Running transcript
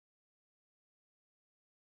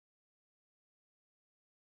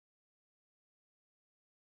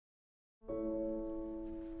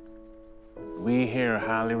We here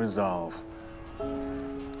highly resolve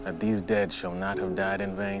that these dead shall not have died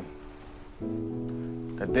in vain,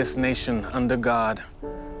 that this nation under God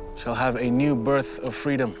shall have a new birth of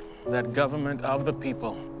freedom, that government of the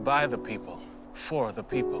people, by the people, for the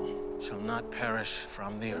people, shall not perish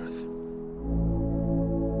from the earth.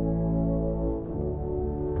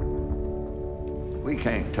 We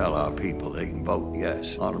can't tell our people they can vote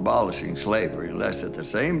yes on abolishing slavery unless at the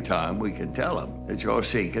same time we can tell them that you're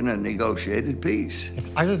seeking a negotiated peace.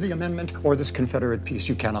 It's either the amendment or this Confederate peace.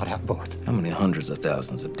 You cannot have both. How many hundreds of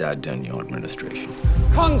thousands have died during your administration?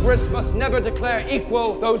 Congress must never declare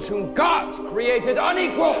equal those whom God created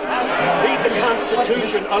unequal. Leave the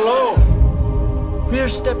Constitution alone. We are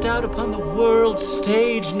stepped out upon the world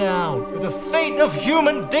stage now, with the fate of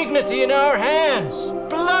human dignity in our hands.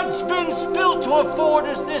 Blood's been spilt to afford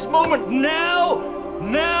us this moment. Now!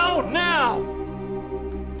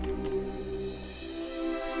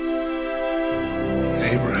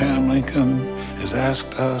 Abraham Lincoln has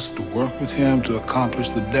asked us to work with him to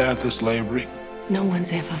accomplish the death of slavery. No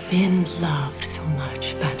one's ever been loved so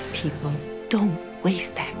much by the people. Don't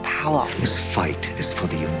waste that power. This fight is for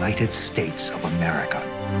the United States of America.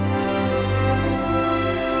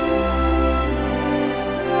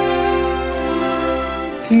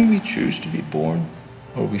 Think we choose to be born,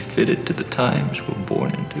 or are we fitted to the times we're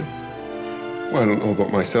born into? Well, I don't know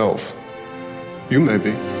about myself. You may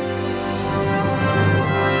be.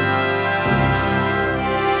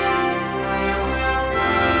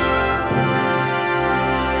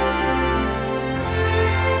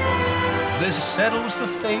 This settles the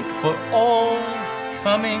fate for all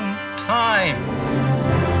coming time.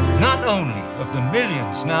 Not only of the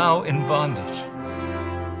millions now in bondage,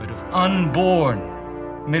 but of unborn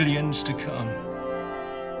millions to come.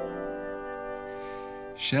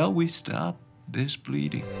 Shall we stop this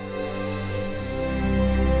bleeding?